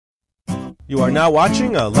You are now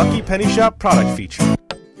watching a Lucky Penny Shop product feature.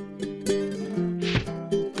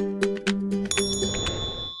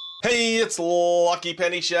 Hey, it's Lucky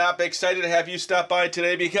Penny Shop. Excited to have you stop by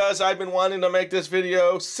today because I've been wanting to make this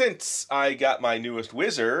video since I got my newest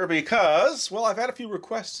Wizzzer because, well, I've had a few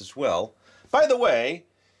requests as well. By the way,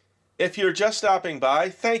 if you're just stopping by,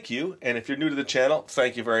 thank you. And if you're new to the channel,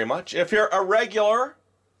 thank you very much. If you're a regular,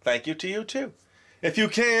 thank you to you too. If you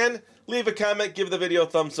can, leave a comment, give the video a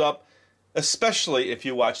thumbs up. Especially if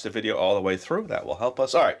you watch the video all the way through. That will help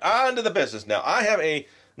us. All right, on to the business now. I have a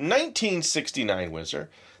 1969 Wizzzer.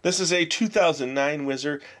 This is a 2009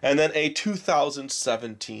 Wizzzer, and then a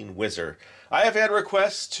 2017 Wizzzer. I have had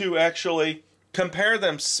requests to actually compare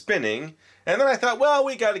them spinning, and then I thought, well,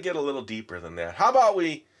 we got to get a little deeper than that. How about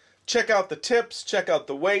we check out the tips, check out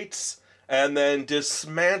the weights, and then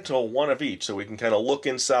dismantle one of each so we can kind of look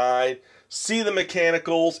inside, see the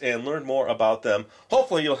mechanicals, and learn more about them.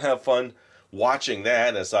 Hopefully you'll have fun watching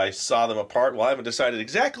that as I saw them apart. Well, I haven't decided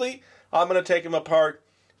exactly how I'm going to take them apart,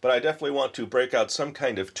 but I definitely want to break out some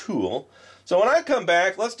kind of tool. So when I come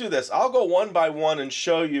back, let's do this. I'll go one by one and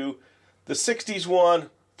show you the 60s one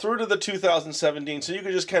through to the 2017 so you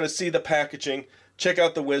can just kind of see the packaging, check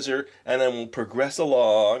out the Wizzzer, and then we'll progress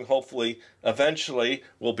along. Hopefully, eventually,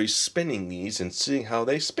 we'll be spinning these and seeing how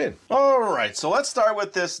they spin. Alright, so let's start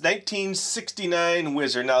with this 1969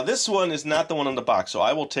 Wizzzer. Now, this one is not the one in the box, so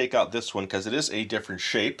I will take out this one because it is a different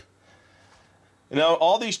shape. Now,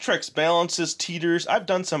 all these tricks, balances, teeters, I've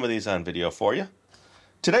done some of these on video for you.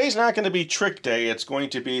 Today's not going to be trick day. It's going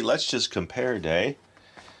to be let's just compare day.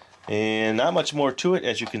 And not much more to it.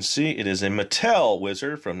 As you can see, it is a Mattel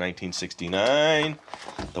Wizzzer from 1969.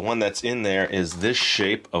 The one that's in there is this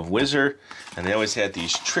shape of Wizzzer. And they always had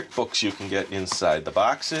these trick books you can get inside the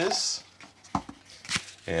boxes.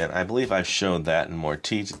 And I believe I've showed that in more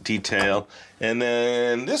detail. And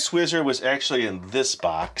then this Wizzzer was actually in this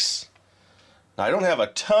box. Now, I don't have a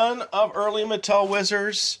ton of early Mattel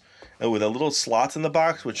Wizzers with a little slots in the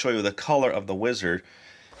box, which show you the color of the Wizzard.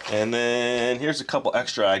 And then here's a couple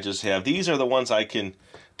extra I just have. These are the ones I can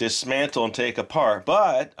dismantle and take apart.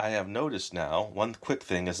 But I have noticed now, one quick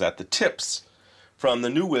thing is that the tips from the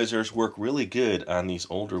new Wizzers work really good on these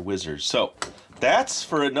older Wizzers. So that's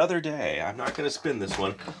for another day. I'm not going to spin this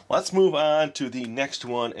one. Let's move on to the next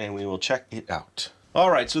one and we will check it out.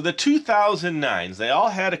 Alright, so the 2009s, they all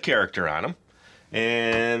had a character on them.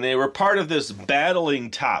 And they were part of this battling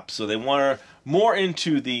top. So they were more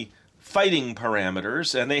into the fighting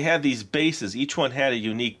parameters, and they had these bases. Each one had a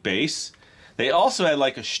unique base. They also had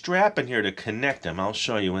like a strap in here to connect them. I'll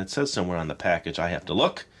show you when it says somewhere on the package. I have to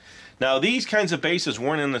look. Now, these kinds of bases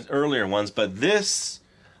weren't in the earlier ones, but this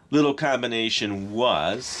little combination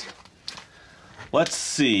was. Let's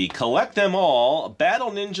see. Collect them all.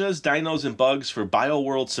 Battle ninjas, dinos, and bugs for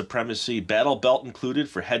BioWorld supremacy. Battle belt included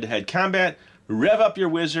for head-to-head combat. Rev up your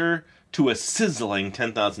Wizzzer to a sizzling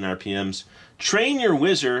 10,000 RPMs. Train your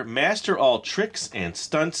Wizzzer, master all tricks and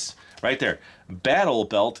stunts. Right there. Battle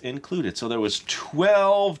belt included. So there was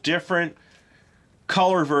 12 different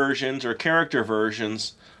color versions or character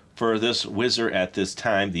versions for this Wizzzer at this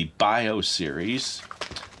time. The Bio series.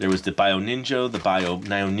 There was the Bio Ninja, the Bio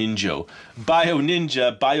Ninja, Bio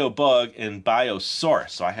Ninja, Bio Bug, and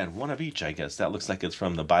Biosaurus. So I had one of each, I guess. That looks like it's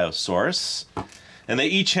from the Biosaurus. And they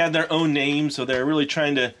each had their own names, so they're really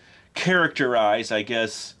trying to characterize, I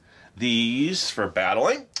guess, these for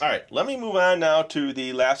battling. All right, let me move on now to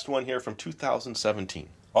the last one here from 2017.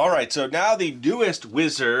 All right, so now the newest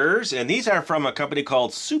Wizzers, and these are from a company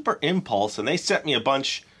called Super Impulse, and they sent me a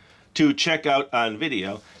bunch to check out on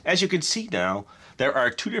video. As you can see now, there are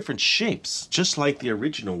two different shapes, just like the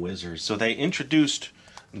original Wizzers. So they introduced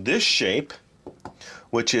this shape,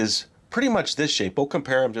 which is pretty much this shape. We'll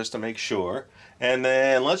compare them just to make sure. And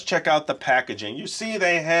then let's check out the packaging. You see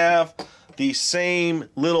they have the same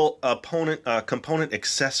little component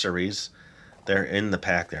accessories. They're in the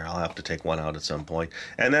pack there. I'll have to take one out at some point.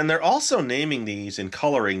 And then they're also naming these and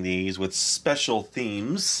coloring these with special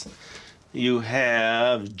themes. You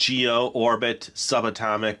have Geo, Orbit,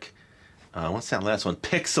 Subatomic. What's that last one?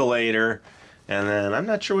 Pixelator. And then I'm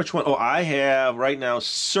not sure which one. Oh, I have right now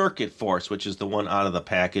Circuit Force, which is the one out of the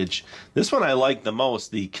package. This one I like the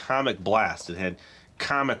most, the Comic Blast. It had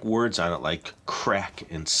comic words on it like crack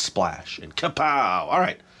and splash and kapow. All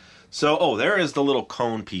right. So, oh, there is the little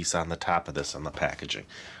cone piece on the top of this on the packaging.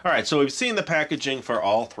 All right, so we've seen the packaging for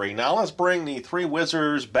all three. Now let's bring the three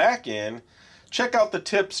Wizzers back in. Check out the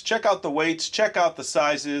tips, check out the weights, check out the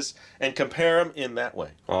sizes, and compare them in that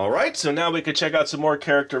way. All right, so now we can check out some more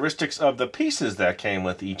characteristics of the pieces that came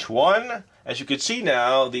with each one. As you can see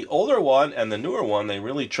now, the older one and the newer one, they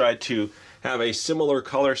really tried to have a similar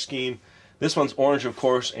color scheme. This one's orange, of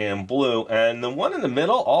course, and blue. And the one in the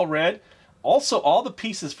middle, all red, also all the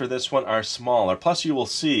pieces for this one are smaller. Plus you will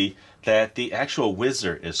see that the actual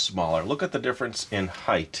Wiz-z-er is smaller. Look at the difference in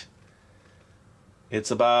height. It's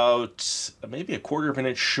about maybe 1/4 of an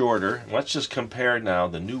inch shorter. Let's just compare now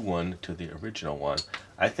the new one to the original one.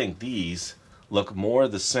 I think these look more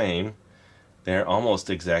the same. They're almost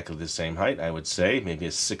exactly the same height, I would say. Maybe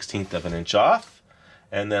a 1/16 of an inch off.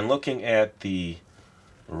 And then looking at the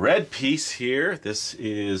red piece here, this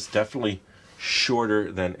is definitely shorter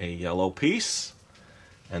than a yellow piece.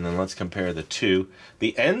 And then let's compare the two.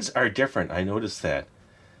 The ends are different, I noticed that.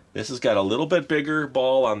 This has got a little bit bigger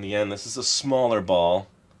ball on the end. This is a smaller ball.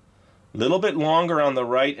 A little bit longer on the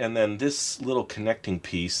right, and then this little connecting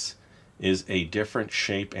piece is a different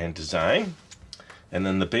shape and design. And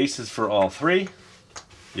then the bases for all three,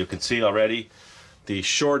 you can see already the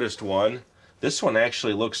shortest one. This one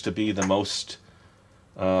actually looks to be the most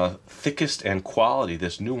thickest and quality,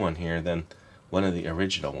 this new one here, than one of the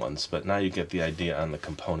original ones. But now you get the idea on the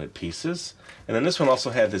component pieces. And then this one also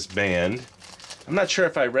had this band. I'm not sure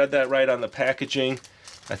if I read that right on the packaging.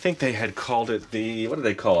 I think they had called it the, what do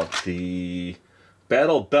they call it? The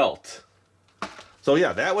battle belt. So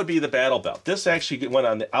yeah, that would be the battle belt. This actually went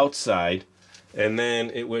on the outside, and then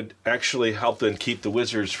it would actually help them keep the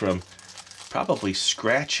Wiz-z-ers from probably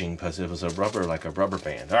scratching because it was a rubber, like a rubber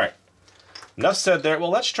band. All right, enough said there. Well,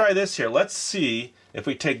 let's try this here. Let's see if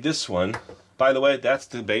we take this one. By the way, that's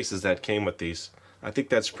the bases that came with these. I think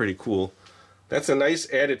that's pretty cool. That's a nice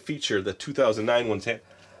added feature the 2009 ones had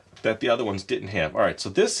that the other ones didn't have. All right, so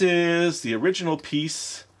this is the original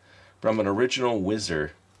piece from an original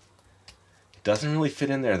Wiz-z-er. It doesn't really fit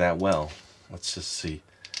in there that well. Let's just see.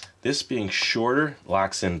 This being shorter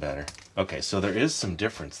locks in better. Okay, so there is some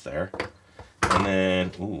difference there. And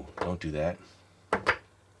then, ooh, don't do that.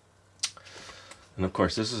 And of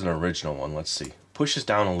course, this is an original one. Let's see. Pushes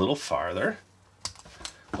down a little farther.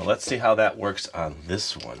 Well, let's see how that works on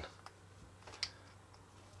this one.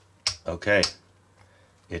 Okay,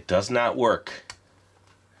 it does not work.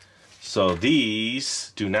 So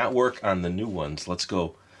these do not work on the new ones. Let's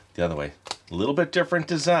go the other way. A little bit different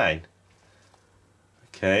design.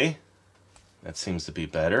 Okay, that seems to be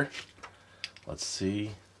better. Let's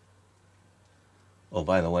see. Oh,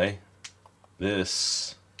 by the way,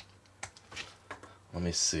 this, let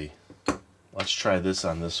me see. Let's try this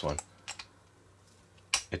on this one.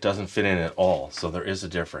 It doesn't fit in at all, so there is a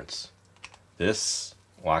difference. This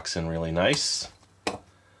locks in really nice.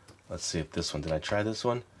 Let's see if this one, did I try this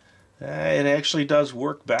one? It actually does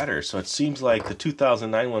work better. So it seems like the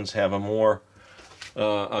 2009 ones have a more,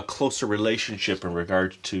 a closer relationship in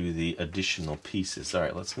regard to the additional pieces. All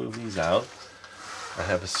right, let's move these out. I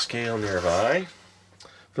have a scale nearby.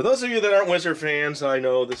 For those of you that aren't Wiz-z-er fans, I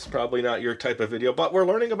know this is probably not your type of video, but we're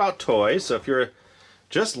learning about toys. So if you're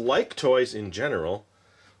just like toys in general,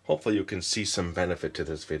 hopefully you can see some benefit to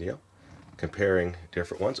this video. Comparing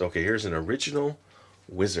different ones. Okay, here's an original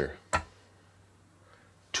Wiz-z-er.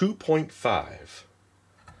 2.5.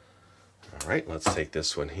 All right, let's take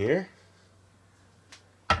this one here.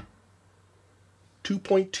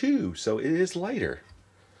 2.2, so it is lighter.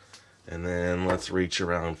 And then let's reach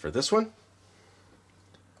around for this one.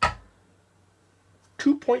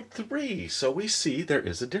 2.3, so we see there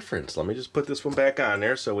is a difference. Let me just put this one back on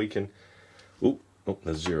there so we can, oh,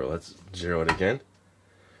 that's 0. Let's 0 it again.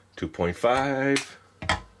 2.5,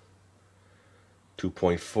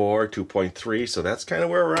 2.4, 2.3, so that's kind of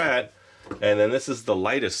where we're at. And then this is the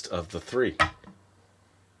lightest of the three.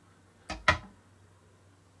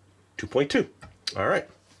 2.2. All right.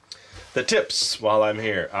 The tips, while I'm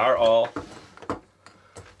here, are all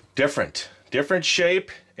different. Different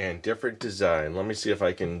shape and different design. Let me see if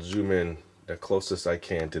I can zoom in the closest I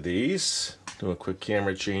can to these. Do a quick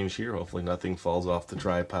camera change here. Hopefully nothing falls off the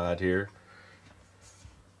tripod here.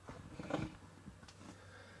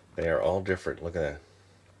 They are all different. Look at that.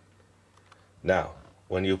 Now,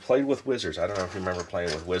 when you played with Wiz-z-ers, I don't know if you remember playing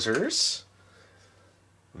with Wiz-z-ers,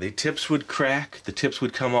 the tips would crack, the tips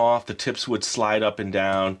would come off, the tips would slide up and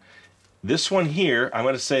down. This one here, I'm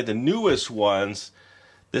going to say the newest ones,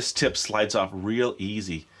 this tip slides off real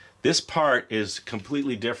easy. This part is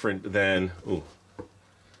completely different than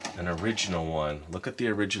an original one. Look at the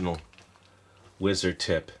original Wiz-z-er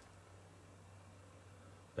tip.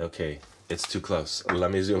 Okay, it's too close. Let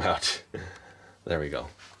me zoom out. There we go.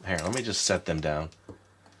 Here, let me just set them down.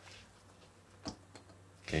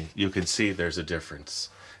 Okay, you can see there's a difference.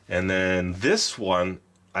 And then this one,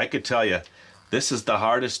 I could tell you, this is the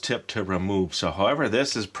hardest tip to remove. So however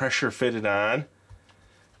this is pressure fitted on,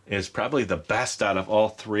 is probably the best out of all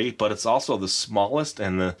three, but it's also the smallest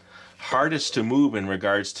and the hardest to move in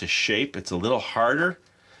regards to shape. It's a little harder.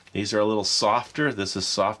 These are a little softer. This is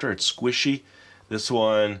softer. It's squishy. This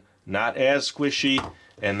one, not as squishy.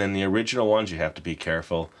 And then the original ones, you have to be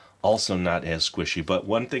careful. Also not as squishy. But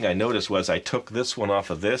one thing I noticed was I took this one off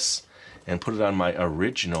of this and put it on my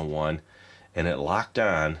original one, and it locked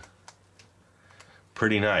on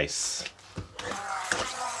pretty nice.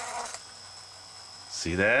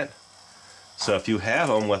 See that? So if you have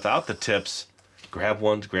them without the tips, grab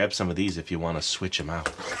some of these if you want to switch them out.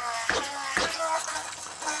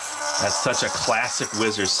 That's such a classic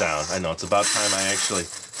Wiz-z-er sound. I know, it's about time I actually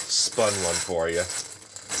spun one for you.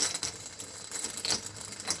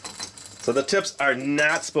 So the tips are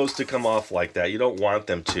not supposed to come off like that. You don't want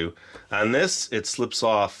them to. On this, it slips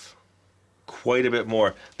off quite a bit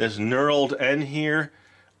more. This knurled end here,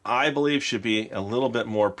 I believe, should be a little bit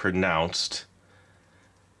more pronounced,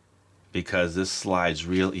 because this slides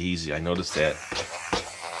real easy. I noticed that.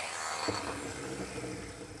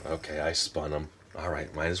 Okay, I spun them.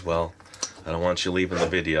 Alright, might as well. I don't want you leaving the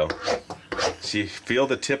video. See, feel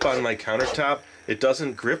the tip on my countertop? It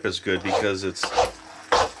doesn't grip as good because it's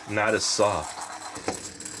not as soft.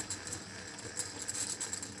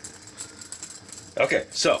 Okay,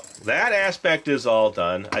 so that aspect is all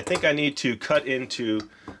done. I think I need to cut into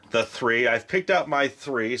the 3. I've picked out my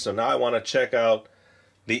 3, so now I want to check out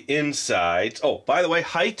the insides. Oh, by the way,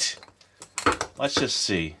 height. Let's just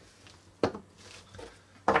see.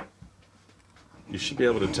 You should be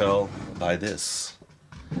able to tell by this.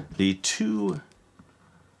 These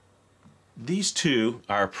two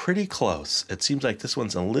are pretty close. It seems like this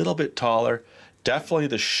one's a little bit taller. Definitely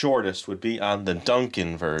the shortest would be on the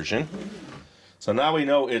Duncan version. So now we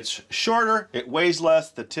know it's shorter, it weighs less,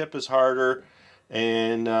 the tip is harder,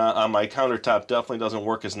 and on my countertop definitely doesn't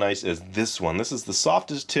work as nice as this one. This is the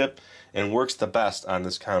softest tip and works the best on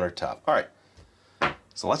this countertop. All right,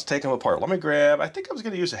 so let's take them apart. Let me grab, I think I was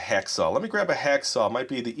going to use a hacksaw. Let me grab a hacksaw. Might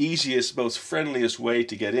be the easiest, most friendliest way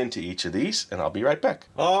to get into each of these, and I'll be right back.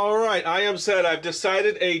 All right, I am set. I've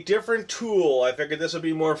decided a different tool. I figured this would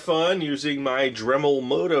be more fun using my Dremel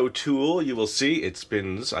Moto tool. You will see it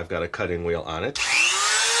spins. I've got a cutting wheel on it, so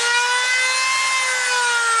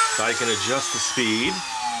I can adjust the speed.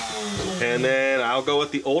 And then I'll go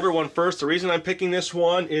with the older one first. The reason I'm picking this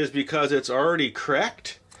one is because it's already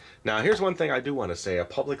cracked. Now, here's one thing I do want to say, a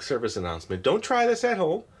public service announcement. Don't try this at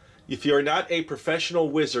home if you're not a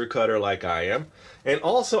professional Wiz-z-er cutter like I am. And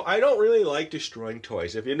also, I don't really like destroying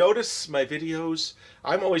toys. If you notice my videos,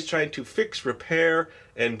 I'm always trying to fix, repair,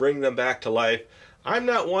 and bring them back to life. I'm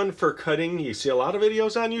not one for cutting. You see a lot of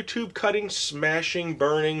videos on YouTube, cutting, smashing,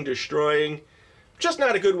 burning, destroying. Just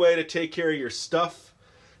not a good way to take care of your stuff,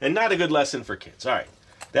 and not a good lesson for kids. All right,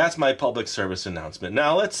 that's my public service announcement.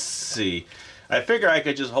 Now, let's see. I figure I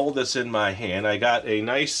could just hold this in my hand. I got a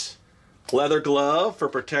nice leather glove for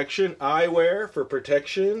protection, eyewear for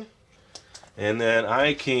protection, and then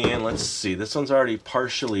I can, let's see, this one's already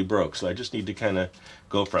partially broke, so I just need to kind of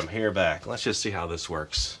go from here back. Let's just see how this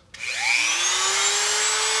works.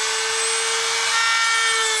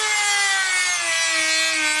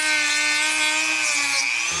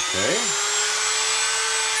 Okay.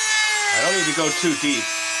 I don't need to go too deep.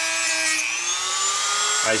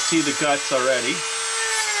 I see the guts already.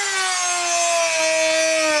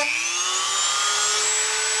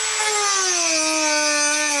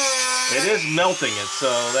 It is melting it,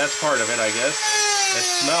 so that's part of it, I guess. It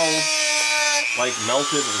smells like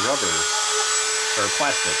melted rubber or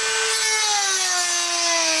plastic.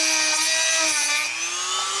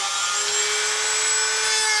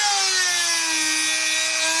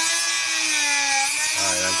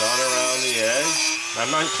 Alright, I've gone around the edge. I'm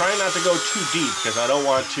not trying not to go too deep because I don't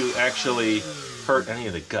want to actually hurt any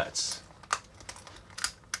of the guts.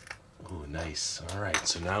 Ooh, nice. All right,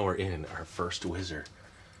 so now we're in our first Wiz-z-er.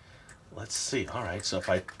 Let's see. All right, so if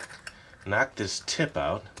I knock this tip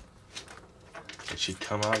out, it should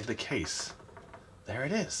come out of the case. There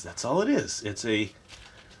it is. That's all it is. It's a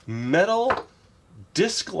metal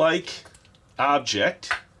disc-like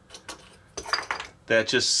object that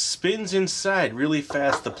just spins inside really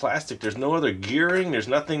fast. The plastic, there's no other gearing, there's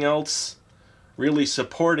nothing else really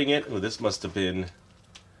supporting it. Oh, this must have been,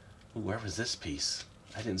 ooh, where was this piece?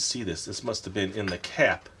 I didn't see this. This must have been in the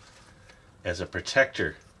cap as a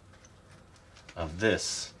protector of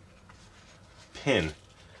this pin.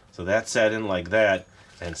 So that sat in like that,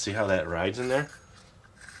 and see how that rides in there?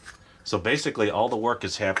 So basically all the work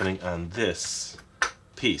is happening on this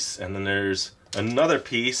piece, and then there's another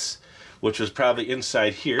piece which was probably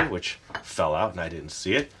inside here, which fell out and I didn't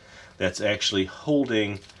see it. That's actually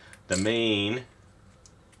holding the main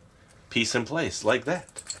piece in place, like that.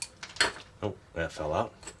 Oh, that fell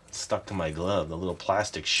out. stuck to my glove, the little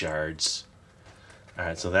plastic shards.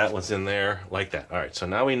 Alright, so that was in there like that. Alright, so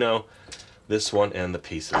now we know this one and the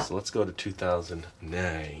pieces. So let's go to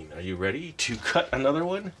 2009. Are you ready to cut another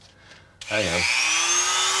one? I am.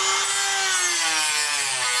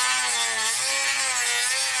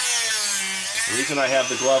 The reason I have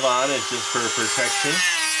the glove on is just for protection.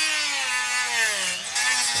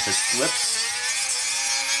 If it slips.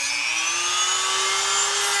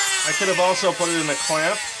 I could have also put it in a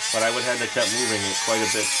clamp, but I would have to keep moving it quite a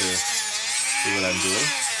bit to do what I'm doing.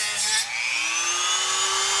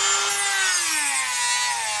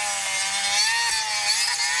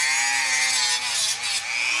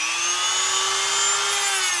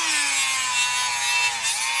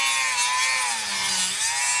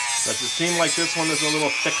 Does it seem like this one is a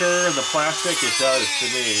little thicker, the plastic? It does to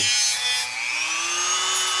me.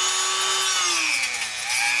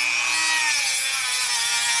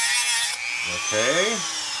 Okay.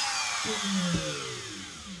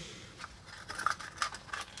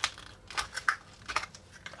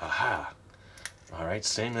 Aha. Alright,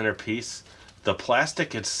 same inner piece. The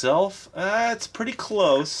plastic itself, it's pretty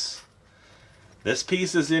close. This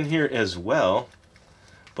piece is in here as well,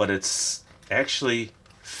 but it's actually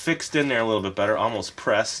fixed in there a little bit better, almost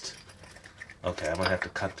pressed. Okay, I'm gonna have to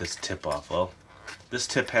cut this tip off. Well, this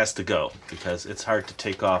tip has to go because it's hard to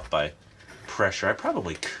take off by pressure. I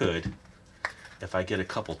probably could if I get a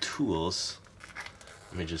couple tools.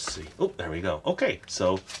 Let me just see. Oh, there we go. Okay,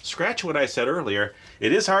 so scratch what I said earlier.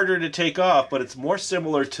 It is harder to take off, but it's more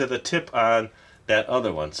similar to the tip on that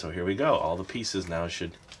other one. So here we go. All the pieces now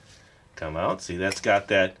should come out. See, that's got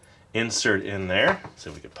that insert in there.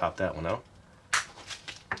 So we can pop that one out.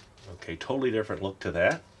 Okay, totally different look to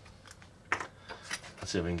that.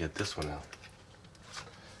 Let's see if we can get this one out.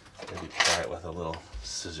 Maybe try it with a little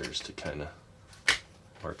scissors to kind of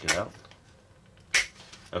work it out.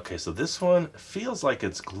 Okay, so this one feels like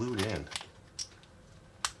it's glued in.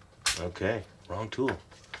 Okay, wrong tool.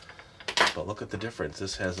 But look at the difference.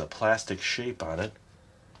 This has a plastic shape on it.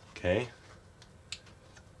 Okay.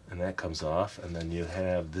 And that comes off. And then you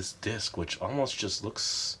have this disc, which almost just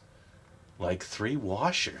looks like 3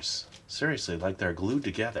 washers. Seriously, like they're glued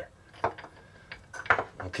together.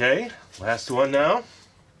 Okay, last one now.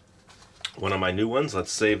 One of my new ones.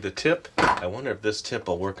 Let's save the tip. I wonder if this tip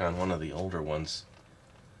will work on one of the older ones.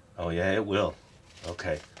 Oh yeah, it will.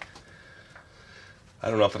 Okay. I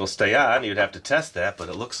don't know if it'll stay on. You'd have to test that, but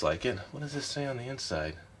it looks like it. What does this say on the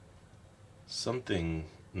inside? Something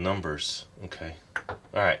numbers. Okay.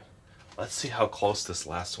 Alright. Let's see how close this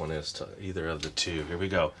last one is to either of the two. Here we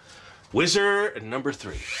go. Wizzzer number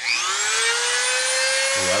 3.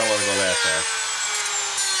 Oh, I don't want to go that fast.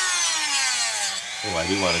 Oh, I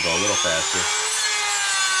do want to go a little faster.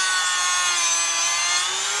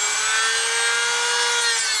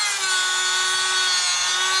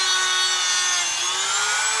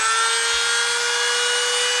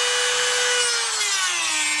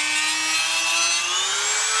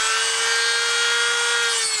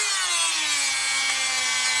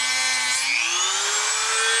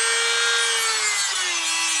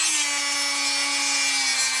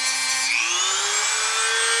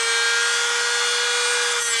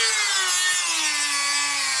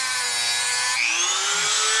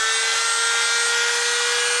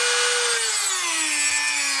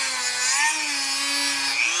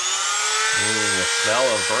 The smell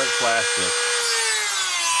of burnt plastic.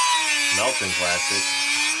 Melting plastic.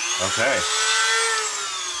 Okay.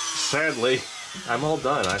 Sadly, I'm all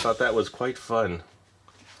done. I thought that was quite fun.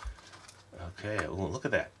 Okay, well, look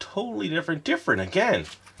at that. Totally different again.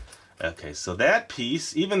 Okay, so that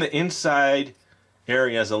piece, even the inside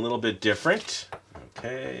area is a little bit different.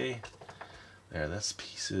 Okay. There, this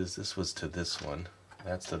pieces. This was to this one.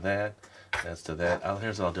 That's to that. That's to that.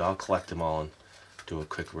 Here's what I'll do. I'll collect them all and do a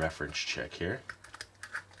quick reference check here.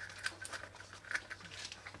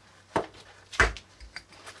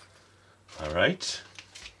 All right.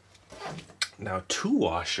 Now 2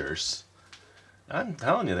 washers. I'm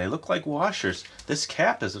telling you, they look like washers. This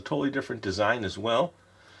cap is a totally different design as well.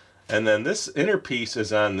 And then this inner piece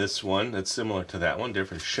is on this one. That's similar to that one,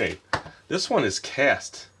 different shape. This one is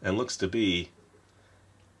cast and looks to be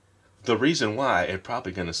the reason why it's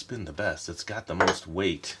probably going to spin the best. It's got the most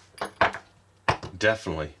weight.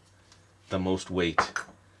 Definitely the most weight.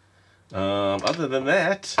 Other than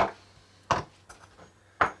that,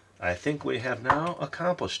 I think we have now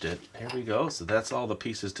accomplished it. Here we go. So that's all the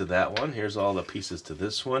pieces to that one. Here's all the pieces to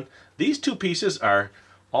this one. These 2 pieces are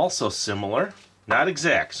also similar, not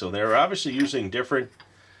exact. So they're obviously using different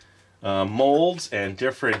molds and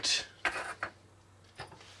different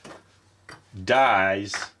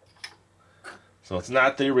dies So it's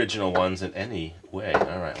not the original ones in any way.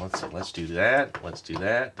 All right, let's see. Let's do that. Let's do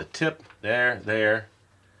that. The tip, there.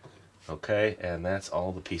 Okay, and that's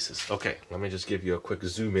all the pieces. Okay, let me just give you a quick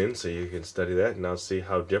zoom in so you can study that and now see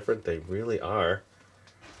how different they really are.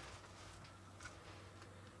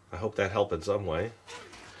 I hope that helped in some way.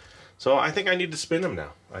 So I think I need to spin them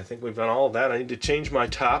now. I think we've done all of that. I need to change my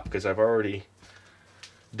top because I've already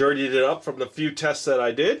dirtied it up from the few tests that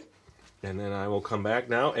I did. And then I will come back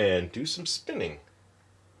now and do some spinning.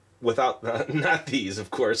 Without, not these,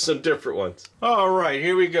 of course, some different ones. All right,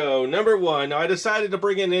 here we go. Number one. Now I decided to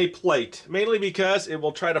bring in a plate, mainly because it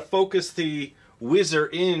will try to focus the Wiz-z-er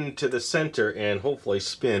into the center and hopefully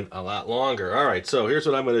spin a lot longer. All right, so here's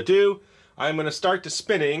what I'm going to do. I'm going to start the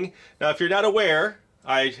spinning. Now, if you're not aware,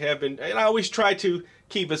 I always try to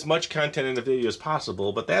keep as much content in the video as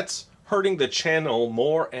possible, but that's hurting the channel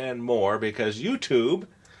more and more because YouTube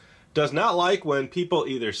does not like when people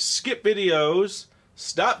either skip videos,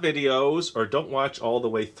 stop videos, or don't watch all the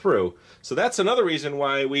way through. So that's another reason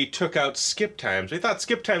why we took out skip times. We thought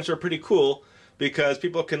skip times were pretty cool because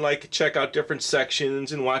people can like check out different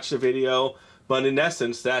sections and watch the video, but in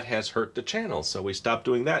essence that has hurt the channel, so we stopped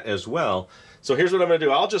doing that as well. So here's what I'm going to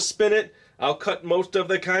do. I'll just spin it, I'll cut most of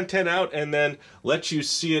the content out, and then let you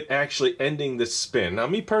see it actually ending the spin. Now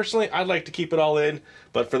me personally, I'd like to keep it all in,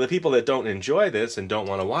 but for the people that don't enjoy this and don't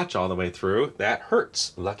want to watch all the way through, that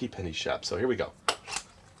hurts. Lucky penny shop. So here we go.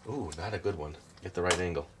 Ooh, not a good one. Get the right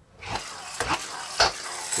angle.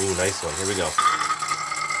 Ooh, nice one. Here we go.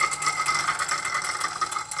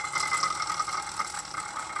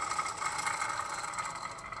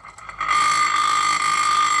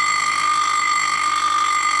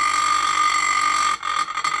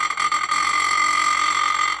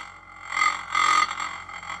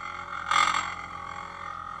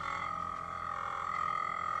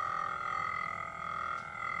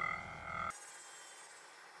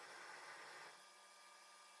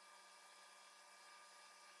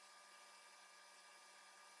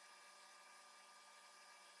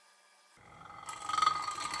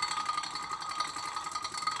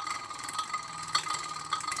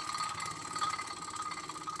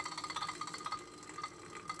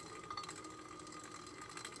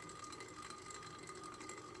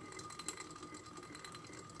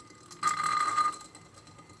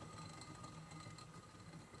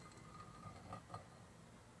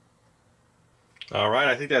 Alright,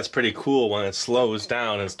 I think that's pretty cool when it slows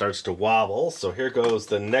down and starts to wobble. So here goes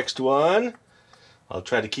the next one. I'll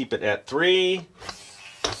try to keep it at 3.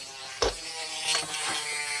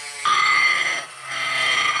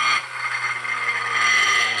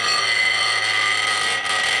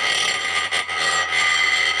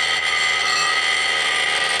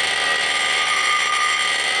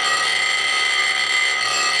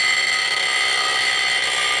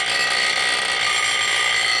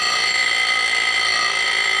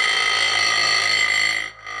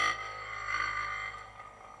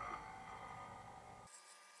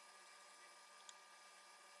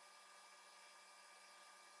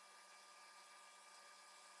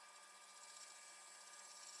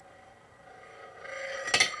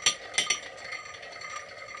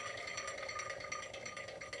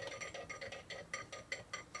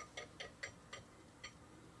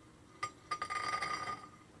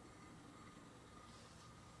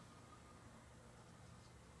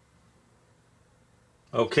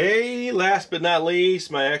 Okay, last but not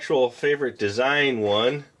least, my actual favorite design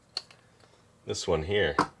one. This one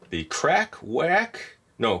here. The crack, thwack,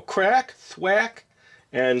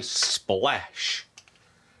 and splash.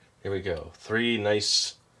 Here we go. 3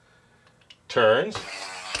 nice turns.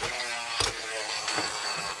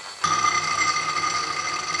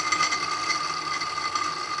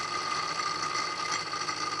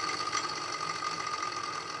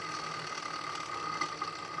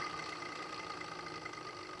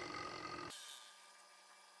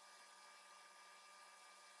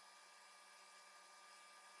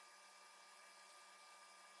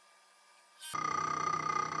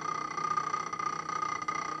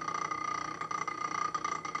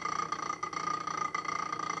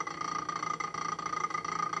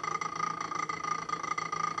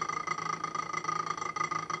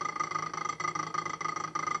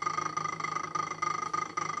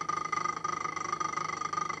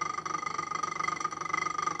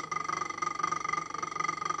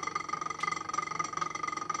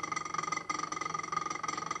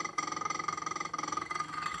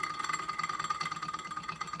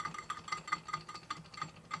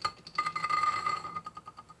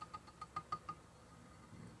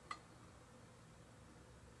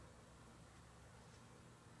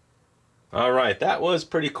 All right, that was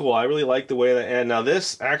pretty cool. I really like the way that, and now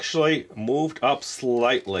this actually moved up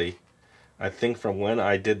slightly, I think, from when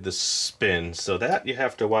I did the spin. So that you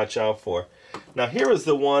have to watch out for. Now here is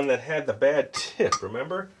the one that had the bad tip,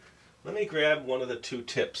 remember? Let me grab one of the two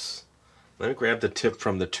tips. Let me grab the tip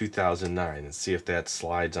from the 2009 and see if that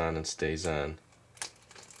slides on and stays on.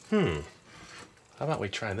 How about we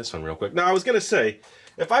try this one real quick? Now I was going to say,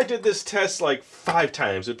 if I did this test like 5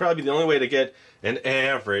 times, it would probably be the only way to get an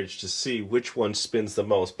average to see which one spins the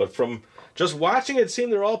most. But from just watching it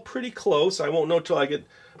seemed they're all pretty close. I won't know till I get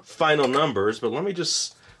final numbers, but let me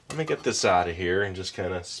get this out of here and just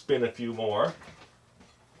kind of spin a few more.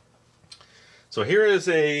 So here is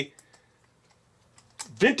a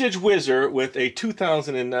vintage Wiz-z-er with a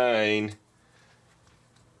 2009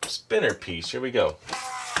 spinner piece. Here we go.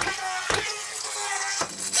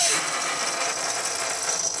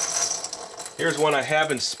 Here's one I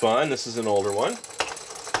haven't spun. This is an older one.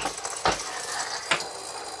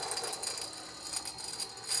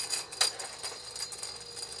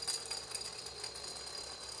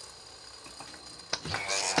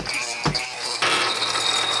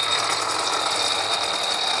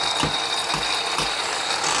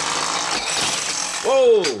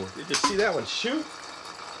 Whoa! Did you see that one shoot?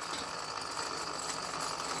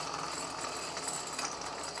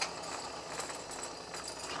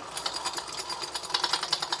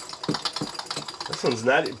 This one's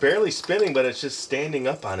not barely spinning, but it's just standing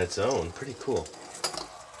up on its own. Pretty cool.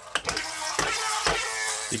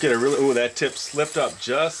 You get a really, ooh, that tip slipped up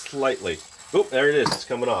just slightly. Oop, there it is. It's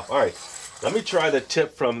coming off. All right, let me try the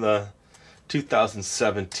tip from the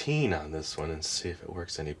 2017 on this one and see if it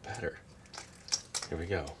works any better. Here we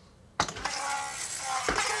go.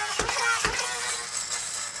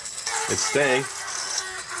 It's staying.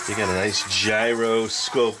 You got a nice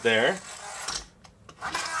gyroscope there.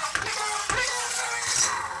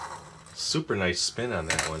 Super nice spin on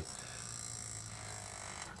that one.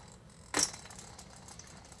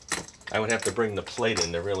 I would have to bring the plate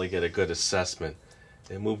in to really get a good assessment.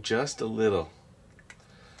 They move just a little.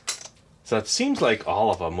 So it seems like all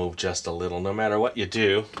of them move just a little, no matter what you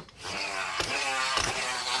do.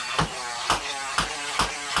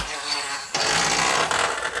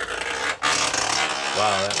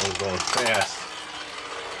 Wow, that one's going fast.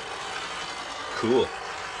 Cool.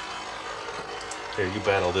 Here, you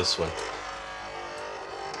battle this one.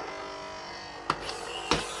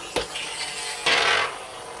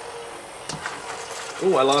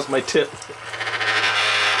 Ooh, I lost my tip.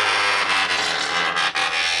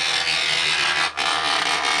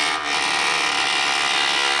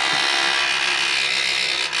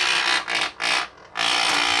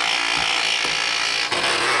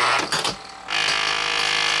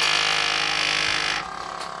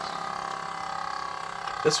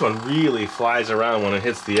 This one really flies around when it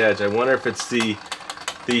hits the edge. I wonder if it's the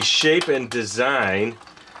shape and design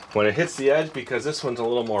when it hits the edge, because this one's a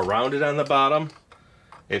little more rounded on the bottom.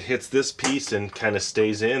 It hits this piece and kind of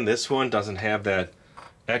stays in. This one doesn't have that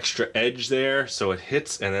extra edge there, so it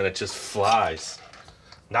hits and then it just flies.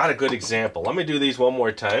 Not a good example. Let me do these one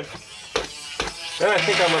more time. Then I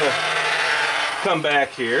think I'm gonna come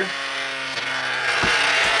back here.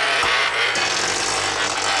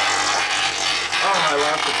 Oh, I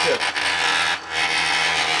lost the tip.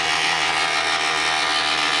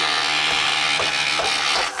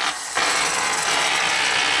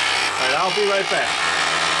 All right, I'll be right back.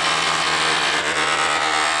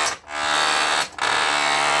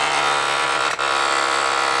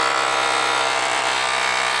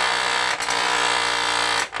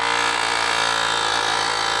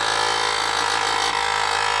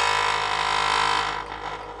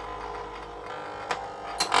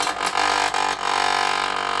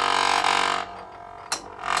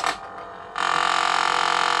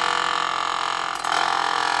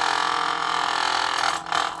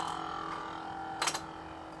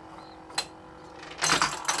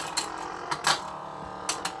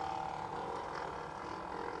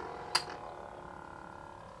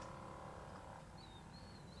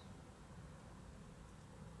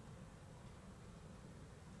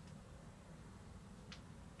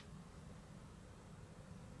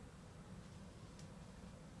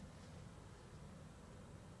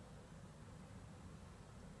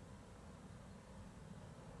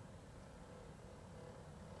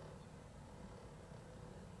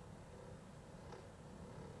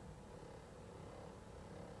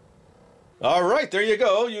 All right, there you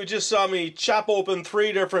go. You just saw me chop open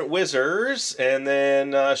 3 different Wizzers and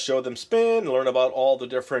then show them spin, learn about all the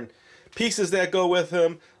different pieces that go with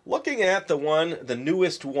them. Looking at the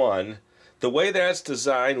newest one, the way that's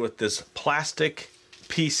designed with this plastic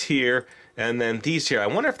piece here And then these here, I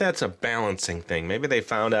wonder if that's a balancing thing. Maybe they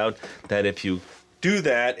found out that if you do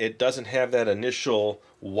that, it doesn't have that initial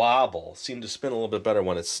wobble. Seemed to spin a little bit better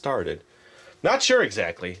when it started. Not sure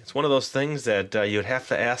exactly. It's one of those things that you'd have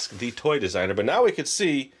to ask the toy designer. But now we could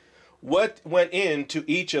see what went into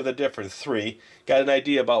each of the different three. Got an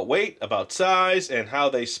idea about weight, about size, and how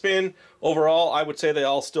they spin. Overall, I would say they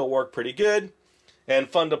all still work pretty good and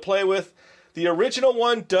fun to play with. The original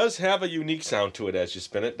one does have a unique sound to it as you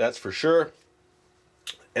spin it, that's for sure.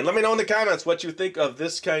 And let me know in the comments what you think of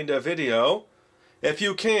this kind of video. If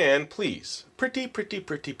you can, please, pretty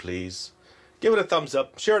please, give it a thumbs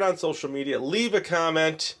up, share it on social media, leave a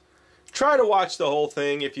comment, try to watch the whole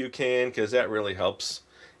thing if you can, because that really helps.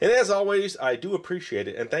 And as always, I do appreciate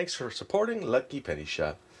it, and thanks for supporting Lucky Penny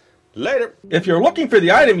Shop. Later! If you're looking for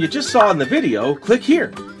the item you just saw in the video, click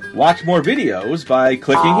here. Watch more videos by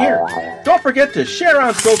clicking here. Don't forget to share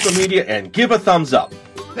on social media and give a thumbs up.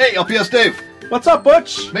 Hey, LPS-Dave! What's up,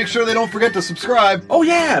 Butch? Make sure they don't forget to subscribe. Oh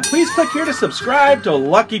yeah, please click here to subscribe to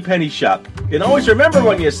Lucky Penny Shop. And always remember,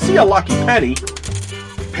 when you see a lucky penny,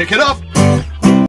 pick it up!